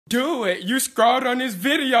Do it. You scrolled on this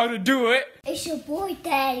video to do it. It's your boy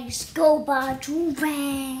Daddy's Go by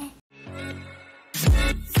Joovier.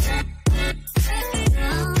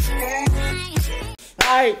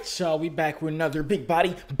 Alright, y'all, we back with another big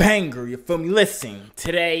body banger, you feel me? Listen,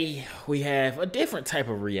 today we have a different type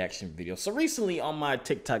of reaction video. So recently on my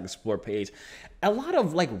TikTok Explore page, a lot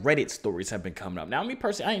of like Reddit stories have been coming up. Now, me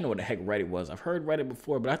personally, I didn't know what the heck Reddit was. I've heard Reddit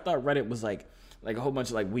before, but I thought Reddit was like a whole bunch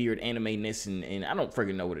of like weird anime-ness and I don't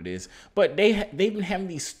freaking know what it is. But they've been having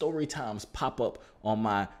these story times pop up on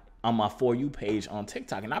my For You page on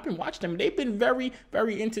TikTok, and I've been watching them. They've been very,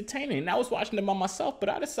 very entertaining, and I was watching them by myself, but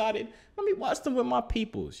I decided, let me watch them with my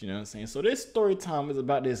peoples, you know what I'm saying? So this story time is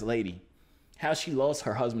about this lady, how she lost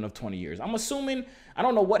her husband of 20 years. I'm assuming, I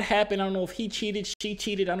don't know what happened. I don't know if he cheated, she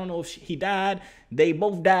cheated. I don't know if he died. They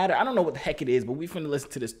both died. I don't know what the heck it is, but we finna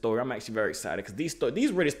listen to this story. I'm actually very excited because these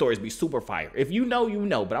Reddit stories be super fire. If you know, you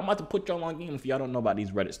know, but I'm about to put y'all on game if y'all don't know about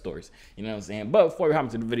these Reddit stories. You know what I'm saying? But before we hop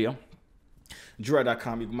into the video,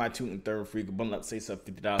 Joovier.com, you can buy 2 and 3rd free. You can bundle up, say sub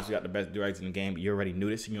 $50. You got the best directs in the game, but you already knew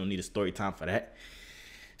this, and you don't need a story time for that.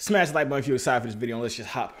 Smash the like button if you're excited for this video, and let's just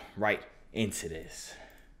hop right into this.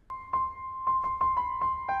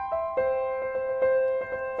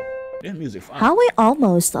 This music fine. How I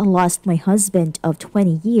almost lost my husband of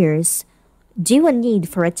 20 years due a need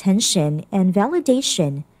for attention and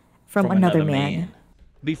validation from another man.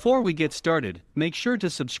 Before we get started, make sure to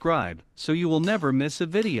subscribe so you will never miss a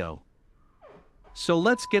video. So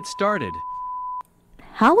let's get started.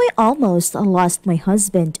 How I almost lost my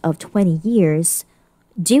husband of 20 years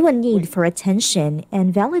due a need for attention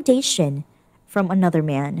and validation from another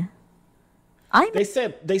man. They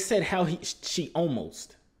said how she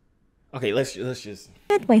almost. Okay, let's just.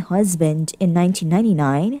 I met my husband in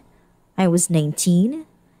 1999. I was 19.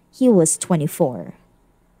 He was 24.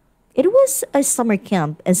 It was a summer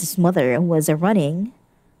camp as his mother was running,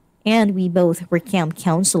 and we both were camp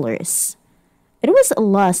counselors. It was a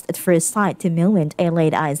lust at first sight the moment I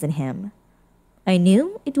laid eyes on him. I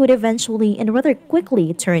knew it would eventually and rather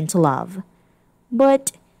quickly turn to love.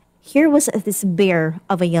 But here was this bear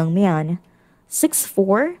of a young man,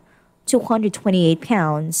 6'4", 228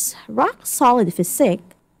 pounds, rock-solid physique,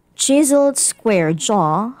 chiseled square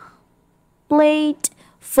jaw, played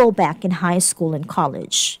fullback in high school and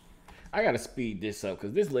college. I gotta speed this up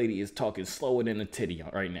because this lady is talking slower than a titty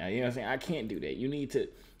right now. You know what I'm saying? I can't do that.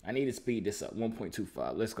 I need to speed this up.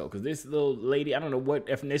 1.25. Let's go. Because this little lady, I don't know what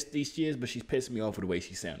ethnicity she is, but she's pissing me off with the way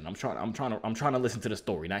she's sounding. I'm trying to listen to the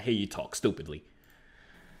story, not hear you talk stupidly.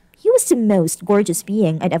 He was the most gorgeous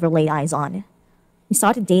being I'd ever laid eyes on. We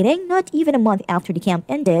started dating not even a month after the camp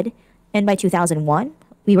ended, and by 2001,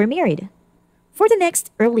 we were married. For the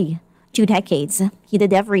next early 2 decades, he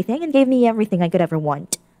did everything and gave me everything I could ever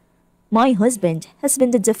want. My husband has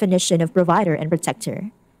been the definition of provider and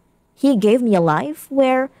protector. He gave me a life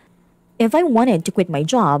where, if I wanted to quit my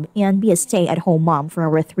job and be a stay-at-home mom for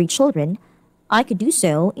our 3 children, I could do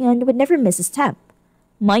so and would never miss a step.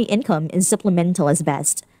 My income is supplemental as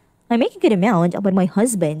best. I make a good amount, but my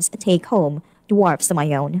husband's take-home dwarfs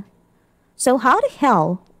my own. So how the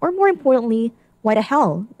hell, or more importantly, why the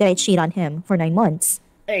hell did I cheat on him for 9 months?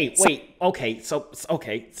 Hey, wait, so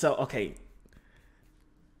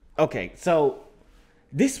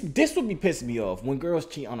this would be pissing me off when girls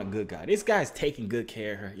cheat on a good guy. This guy's taking good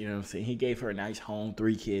care of her, you know what I'm saying? He gave her a nice home,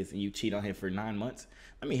 3 kids, and you cheat on him for 9 months?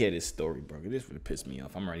 Let me hear this story, bro. This would piss me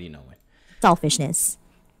off. I'm already knowing. Selfishness.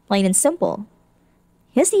 Plain and simple.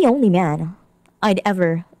 He's the only man I'd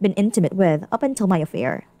ever been intimate with up until my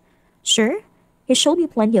affair. Sure, he showed me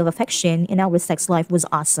plenty of affection and our sex life was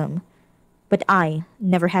awesome. But I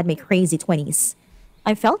never had my crazy 20s.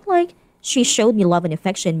 I felt like she showed me love and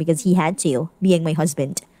affection because he had to, being my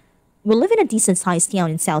husband. We live in a decent-sized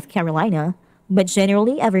town in South Carolina, but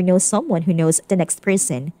generally ever know someone who knows the next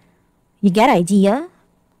person. You get idea?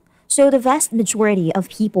 So the vast majority of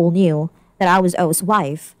people knew that I was O's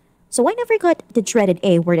wife, so I never got the dreaded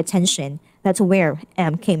A-word attention. That's where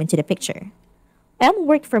M came into the picture. M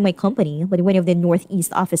worked for my company with one of the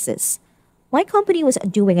Northeast offices. My company was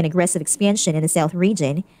doing an aggressive expansion in the South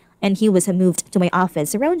region, and he was moved to my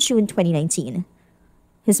office around June 2019.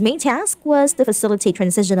 His main task was to facilitate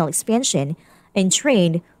transitional expansion and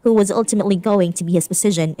train who was ultimately going to be his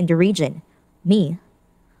position in the region, me.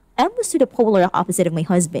 M was to the polar opposite of my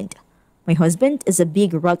husband. My husband is a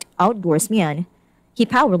big, rugged outdoors man. He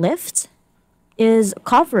powerlifts, is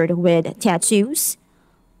covered with tattoos,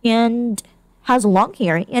 and has long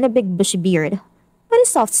hair and a big bushy beard, but is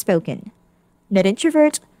soft-spoken. Not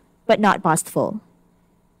introvert, but not boastful.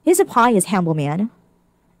 He's a pious, humble man.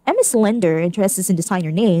 M is slender, dresses in designer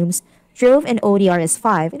names, drove an Audi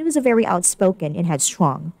RS5, and was very outspoken and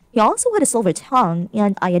headstrong. He also had a silver tongue,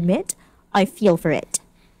 and I admit, I feel for it.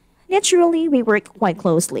 Naturally, we worked quite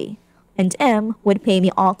closely, and M would pay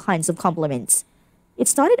me all kinds of compliments. It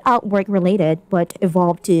started out work-related, but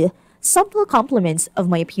evolved to subtle compliments of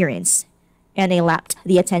my appearance, and I lapped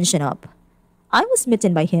the attention up. I was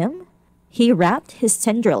smitten by him. He wrapped his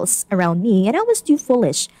tendrils around me, and I was too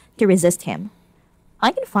foolish to resist him.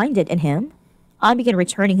 I confided in him. I began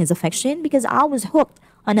returning his affection because I was hooked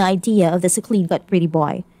on the idea of this clean-cut pretty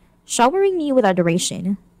boy, showering me with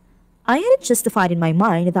adoration. I had it justified in my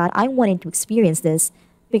mind that I wanted to experience this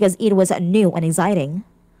because it was new and exciting.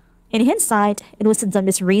 In hindsight, it was the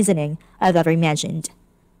dumbest reasoning I've ever imagined.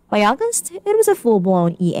 By August, it was a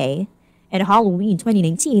full-blown EA, and Halloween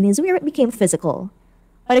 2019 is where it became physical.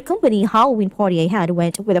 At a company Halloween party I had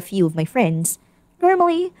went with a few of my friends.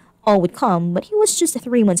 Normally, all would come, but he was just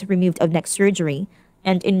 3 months removed of neck surgery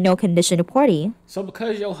and in no condition to party. So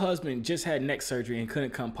because your husband just had neck surgery and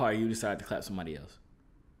couldn't come party, you decided to clap somebody else?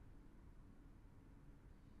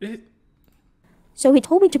 So he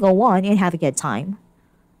told me to go on and have a good time.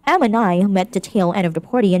 Em and I met the tail end of the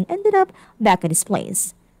party and ended up back at his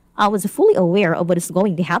place. I was fully aware of what was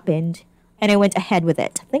going to happen, and I went ahead with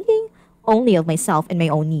it, thinking only of myself and my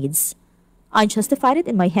own needs. I justified it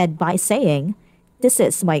in my head by saying, "This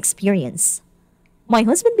is my experience." My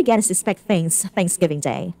husband began to suspect things Thanksgiving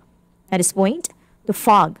Day. At this point, the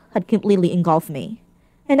fog had completely engulfed me,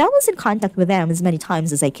 and I was in contact with them as many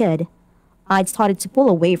times as I could. I'd started to pull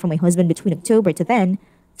away from my husband between October to then,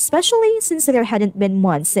 especially since there hadn't been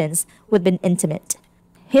months since we'd been intimate.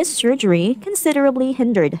 His surgery considerably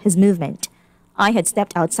hindered his movement. I had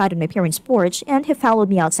stepped outside on my parents' porch, and he followed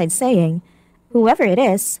me outside saying, "Whoever it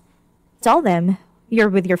is, tell them you're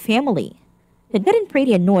with your family." He'd gotten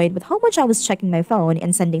pretty annoyed with how much I was checking my phone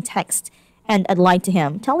and sending texts, and I'd lied to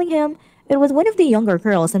him, telling him it was one of the younger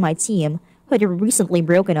girls on my team who had recently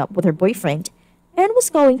broken up with her boyfriend and was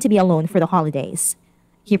going to be alone for the holidays.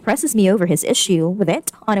 He presses me over his issue with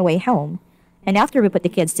it on our way home, and after we put the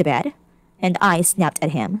kids to bed, and I snapped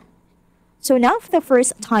at him. So now for the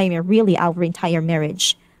first time in really our entire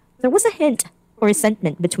marriage, there was a hint or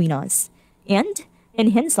resentment between us, and,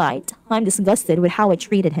 in hindsight, I'm disgusted with how I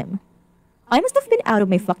treated him. I must have been out of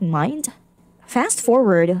my fucking mind. Fast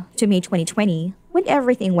forward to May 2020, when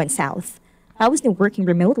everything went south. I was now working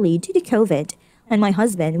remotely due to COVID, and my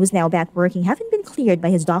husband was now back working, having been cleared by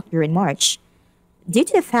his doctor in March. Due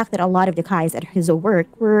to the fact that a lot of the guys at his work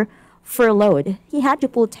were furloughed, he had to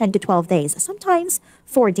pull 10 to 12 days, sometimes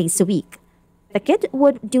 4 days a week. The kid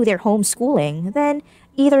would do their homeschooling, then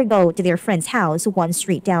either go to their friend's house 1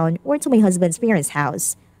 street down or to my husband's parents'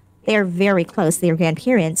 house. They are very close to their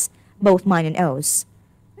grandparents, both mine and O's.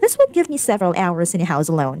 This would give me several hours in the house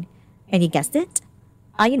alone. And you guessed it?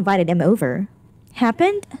 I invited him over.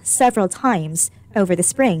 Happened several times over the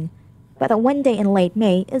spring, but the one day in late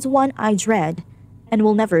May is one I dread and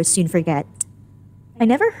will never soon forget. I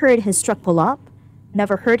never heard his truck pull up,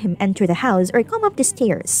 never heard him enter the house or come up the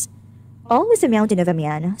stairs. Always a mountain of a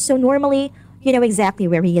man, so normally you know exactly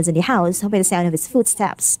where he is in the house by the sound of his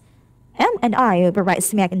footsteps. Em and I were right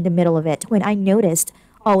smack in the middle of it when I noticed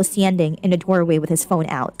I was standing in the doorway with his phone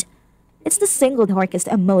out. It's the single darkest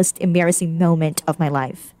and most embarrassing moment of my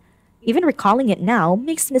life. Even recalling it now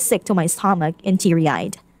makes me sick to my stomach and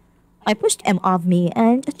teary-eyed. I pushed Em off me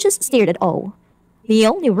and just stared at O. The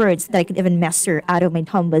only words that I could even muster out of my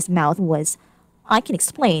Tumba's mouth was, "I can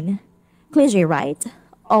explain." Cliche, right?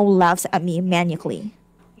 O laughs at me maniacally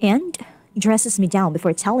and dresses me down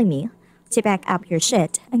before telling me to pack up your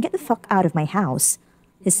shit and get the fuck out of my house.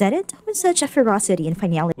 He said it with such a ferocity and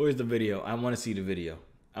finality. Where's the video? I want to see the video.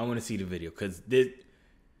 I want to see the video because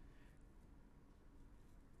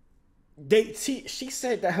she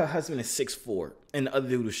said that her husband is 6'4" and the other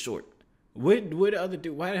dude was short. Where the other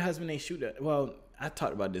dude? Why the husband ain't shoot that? Well, I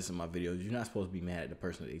talked about this in my videos. You're not supposed to be mad at the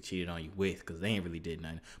person that they cheated on you with because they ain't really did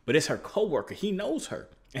nothing. But it's her coworker. He knows her,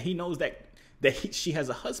 and he knows that she has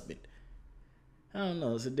a husband. I don't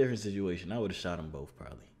know. It's a different situation. I would have shot them both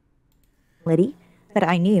probably. That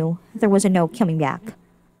I knew there was no coming back.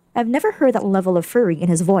 I've never heard that level of fury in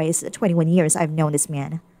his voice the 21 years I've known this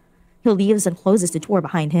man. He leaves and closes the door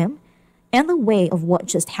behind him, and the weight of what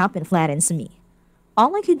just happened flattens me.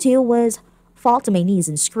 All I could do was fall to my knees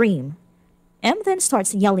and scream. Em then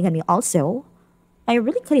starts yelling at me also. I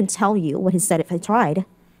really couldn't tell you what he said if I tried.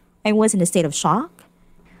 I was in a state of shock.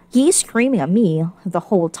 He's screaming at me the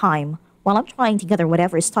whole time while I'm trying to gather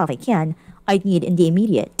whatever stuff I can I'd need in the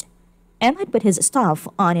immediate. Em had put his stuff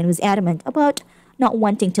on and was adamant about not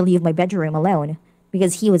wanting to leave my bedroom alone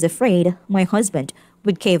because he was afraid my husband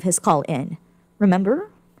would cave his call in.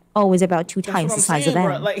 Remember? always about two That's what times I'm the size saying, of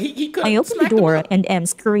bro. M. Like he could I open the door and M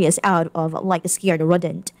scurries out of like a scared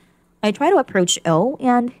rodent. I try to approach O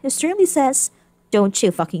and he sternly says, "Don't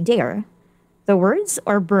you fucking dare." The words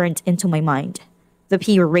are burnt into my mind. The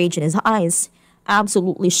pure rage in his eyes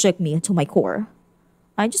absolutely shook me to my core.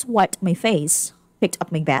 I just wiped my face, picked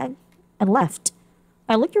up my bag, and left.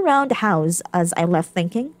 I looked around the house as I left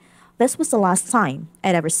thinking this was the last time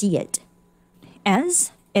I'd ever see it.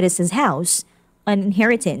 As it is his house, an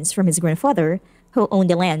inheritance from his grandfather, who owned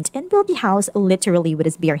the land and built the house literally with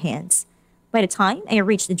his bare hands. By the time I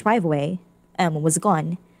reached the driveway, Emma was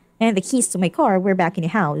gone, and the keys to my car were back in the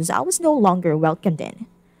house I was no longer welcomed in.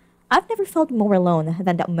 I've never felt more alone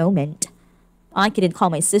than that moment. I couldn't call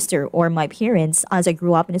my sister or my parents as I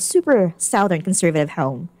grew up in a super southern conservative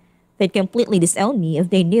home. They'd completely disown me if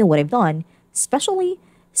they knew what I've done, especially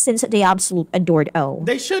since they absolutely adored O.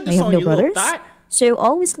 They should I have disown no you, little brothers, thot. so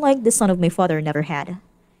always like the son of my father never had.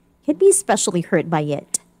 He'd be especially hurt by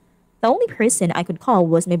it. The only person I could call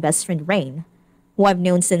was my best friend Rain, who I've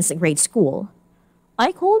known since grade school.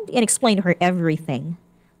 I called and explained to her everything.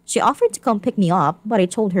 She offered to come pick me up, but I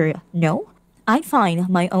told her no, I'd find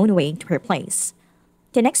my own way to her place.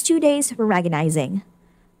 The next 2 days were agonizing.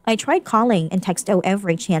 I tried calling and texting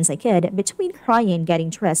every chance I could between crying and getting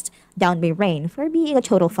dressed down by Rain for being a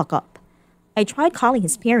total fuck up. I tried calling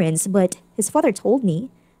his parents, but his father told me,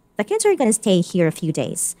 "The kids are gonna stay here a few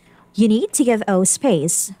days. You need to give O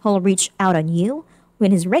space. He'll reach out on you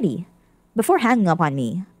when he's ready," before hanging up on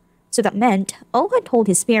me. So that meant O had told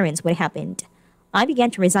his parents what happened. I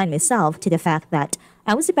began to resign myself to the fact that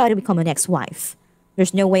I was about to become an ex-wife.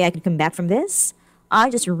 There's no way I could come back from this. I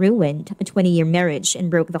just ruined a 20-year marriage and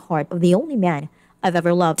broke the heart of the only man I've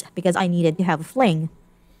ever loved because I needed to have a fling.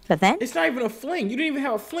 But then, It's not even a fling. You didn't even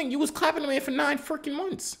have a fling. You was clapping the man for 9 freaking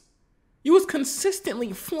months. You was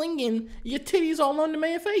consistently flinging your titties all on the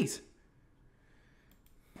man's face.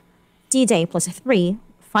 D-Day plus 3,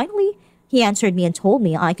 finally, he answered me and told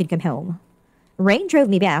me I could come home. Rain drove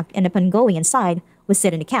me back, and upon going inside, was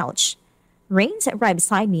sit on the couch. Rain sat right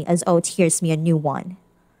beside me as O tears me a new one.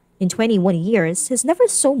 In 21 years, he's never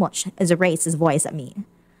so much as raised his voice at me.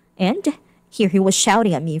 And here he was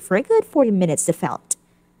shouting at me for a good 40 minutes it felt.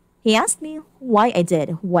 He asked me why I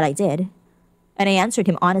did what I did, and I answered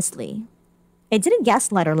him honestly. I didn't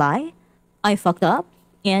gaslight or lie. I fucked up,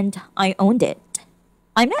 and I owned it.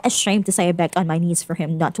 I'm not ashamed to say I begged on my knees for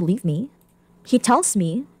him not to leave me. He tells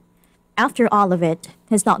me, after all of it,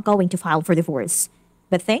 he's not going to file for divorce.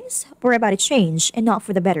 But things were about to change and not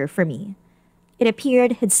for the better for me. It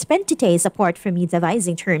appeared he'd spent 2 days apart from me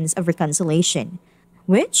devising terms of reconciliation,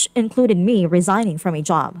 which included me resigning from a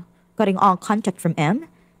job, cutting all contact from M,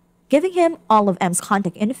 giving him all of M's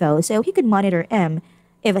contact info so he could monitor M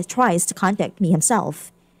if it tries to contact me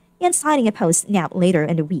himself, and signing a post-nap later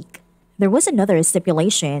in the week. There was another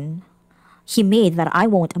stipulation he made that I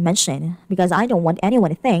won't mention because I don't want anyone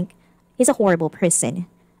to think he's a horrible person.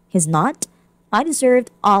 He's not. I deserved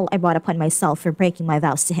all I brought upon myself for breaking my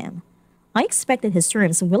vows to him. I accepted his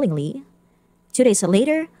terms willingly. 2 days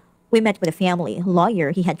later, we met with a family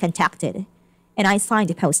lawyer he had contacted, and I signed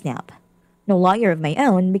a post-nap. No lawyer of my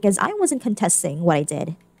own because I wasn't contesting what I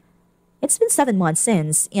did. It's been 7 months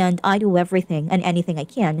since, and I do everything and anything I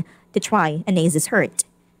can to try and ease his hurt.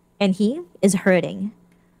 And he is hurting.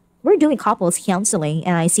 We're doing couples counseling,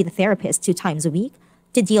 and I see the therapist 2 times a week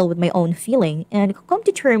to deal with my own feeling and come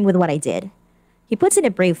to terms with what I did. He puts in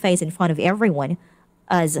a brave face in front of everyone,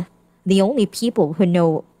 as the only people who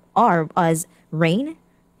know are us, Rain,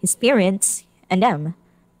 his parents, and them.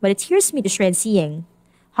 But it tears me to shreds seeing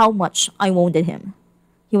how much I wounded him.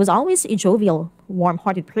 He was always a jovial,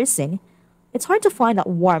 warm-hearted person. It's hard to find that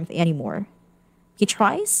warmth anymore. He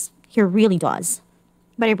tries, he really does.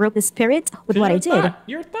 But I broke the spirit with what I did,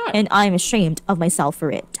 You're a thot. and I'm ashamed of myself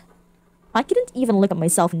for it. I couldn't even look at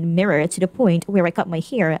myself in the mirror to the point where I cut my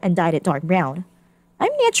hair and dyed it dark brown.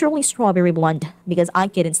 I'm naturally strawberry blonde because I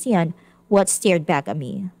couldn't stand what stared back at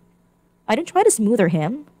me. I don't try to smoother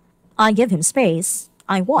him. I give him space.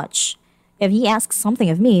 I watch. If he asks something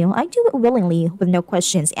of me, I do it willingly with no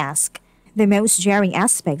questions asked. The most jarring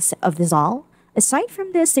aspects of this all, aside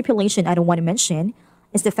from the stipulation I don't want to mention,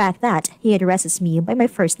 is the fact that he addresses me by my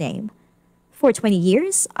first name. For 20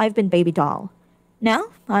 years, I've been baby doll. Now,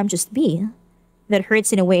 I'm just B. That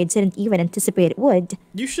hurts in a way I didn't even anticipate it would,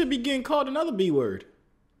 You should be getting called another B word.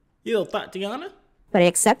 You little Tatiana. but I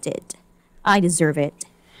accept it. I deserve it.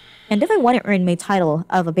 And if I want to earn my title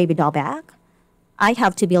of a baby doll back, I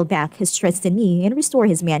have to build back his trust in me and restore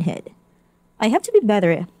his manhood. I have to be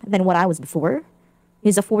better than what I was before.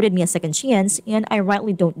 He's afforded me a second chance, and I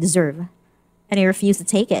rightly don't deserve. And I refuse to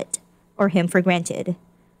take it, or him for granted.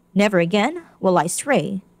 Never again will I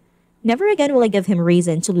stray. Never again will I give him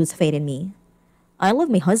reason to lose faith in me. I love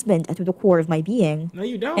my husband to the core of my being. No,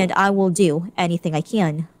 you don't. And I will do anything I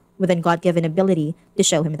can within God-given ability to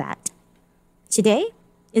show him that. Today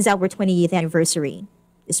is our 20th anniversary.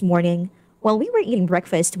 This morning, while we were eating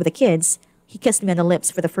breakfast with the kids, he kissed me on the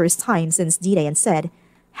lips for the first time since D-Day and said,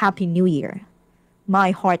 "Happy New Year."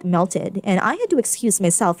 My heart melted, and I had to excuse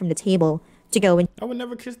myself from the table to go and I would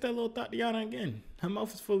never kiss that little Tatiana again. Her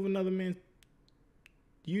mouth is full of another man.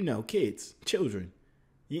 You know, kids, children.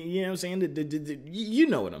 You know what I'm saying? You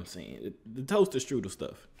know what I'm saying. The toaster strudel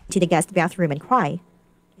stuff. to the guest bathroom and cry.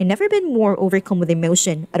 I've never been more overcome with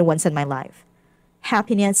emotion at once in my life.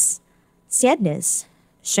 Happiness, sadness,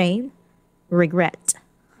 shame, regret.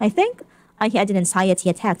 I think I had an anxiety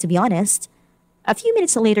attack, to be honest. A few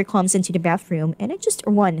minutes later comes into the bathroom and I just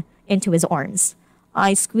run into his arms.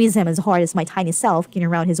 I squeeze him as hard as my tiny self can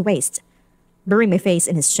around his waist, bury my face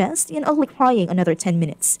in his chest and ugly crying another 10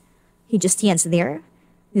 minutes. He just stands there,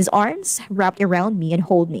 his arms wrapped around me and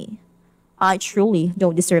hold me. I truly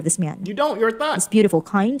don't deserve this man. You don't, you're a thought. He's beautiful,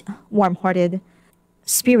 kind, warm-hearted,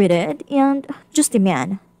 spirited, and just a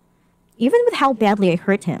man. Even with how badly I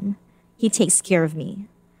hurt him, he takes care of me.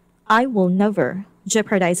 I will never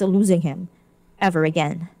jeopardize losing him ever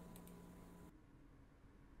again.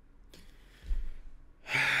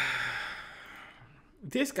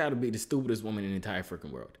 This gotta be the stupidest woman in the entire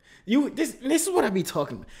freaking world. This is what I be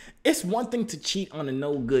talking about. It's one thing to cheat on a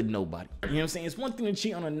no good nobody. You know what I'm saying? It's one thing to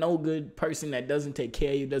cheat on a no good person that doesn't take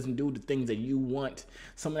care of you, doesn't do the things that you want,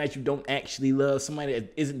 somebody that you don't actually love, somebody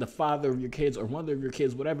that isn't the father of your kids or mother of your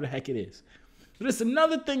kids, whatever the heck it is. But it's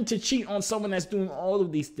another thing to cheat on someone that's doing all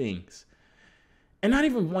of these things. And not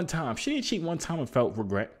even one time. She didn't cheat one time and felt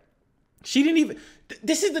regret. She didn't even,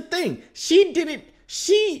 this is the thing. She didn't,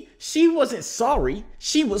 she wasn't sorry.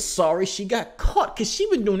 She was sorry she got caught because she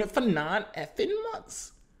been doing it for 9 effing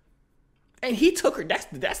months. And he took her,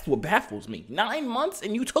 that's what baffles me. 9 months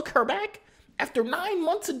and you took her back? After 9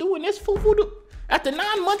 months of doing this after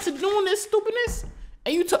 9 months of doing this stupidness,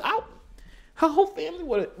 and you took out? Her whole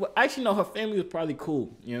family actually no, her family was probably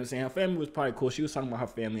cool. You know what I'm saying? Her family was probably cool. She was talking about her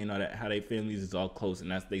family and all that, how their families is all close,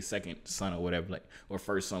 and that's their second son or whatever, like, or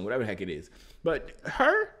first son, whatever the heck it is. But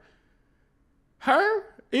her,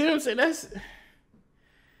 you know what I'm saying?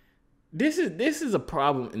 This is a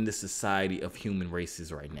problem in the society of human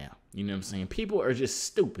races right now. You know what I'm saying? People are just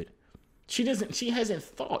stupid. She hasn't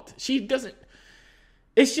thought.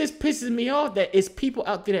 It just pisses me off that it's people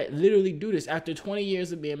out there that literally do this. After 20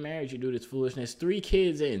 years of being married, you do this foolishness. 3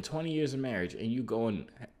 kids in, 20 years of marriage, and you go and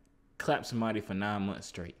clap somebody for 9 months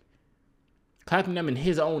straight. Clapping them in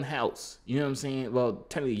his own house. You know what I'm saying? Well,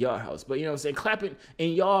 technically your house, but you know what I'm saying? Clapping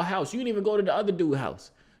in your house. You didn't even go to the other dude's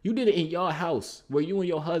house. You did it in your house where you and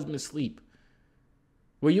your husband sleep.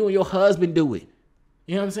 Where you and your husband do it.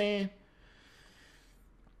 You know what I'm saying?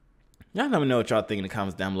 Y'all let me know what y'all think in the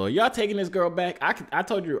comments down below. Y'all taking this girl back? I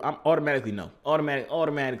told you I'm automatically no.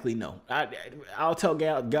 Automatically no. I'll tell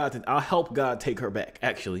God I'll help God take her back,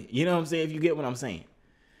 actually. You know what I'm saying? If you get what I'm saying.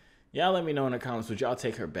 Y'all let me know in the comments, would y'all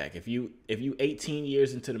take her back? If you 18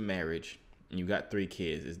 years into the marriage and you got 3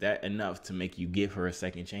 kids, is that enough to make you give her a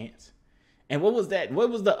second chance? And what was that? What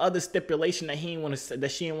was the other stipulation that she didn't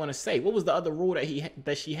want to say? What was the other rule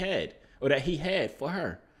that she had or that he had for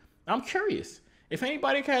her? I'm curious. If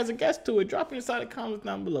anybody has a guess to it, drop it inside the comments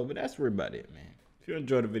down below. But that's really about it, man. If you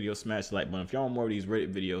enjoyed the video, smash the like button. If y'all want more of these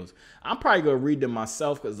Reddit videos, I'm probably gonna read them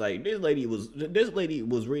myself because like this lady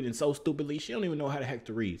was reading so stupidly, she don't even know how the heck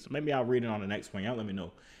to read. So maybe I'll read it on the next one. Y'all let me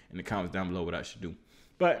know in the comments down below what I should do.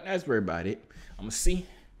 But that's really about it. I'm gonna see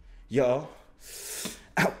y'all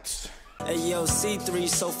out. Hey yo, C3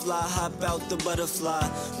 so fly, hop out the butterfly.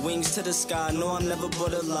 Wings to the sky, no I'm never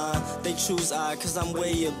borderline. They choose I, cause I'm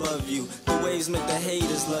way above you. The waves make the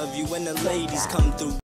haters love you when the ladies come through.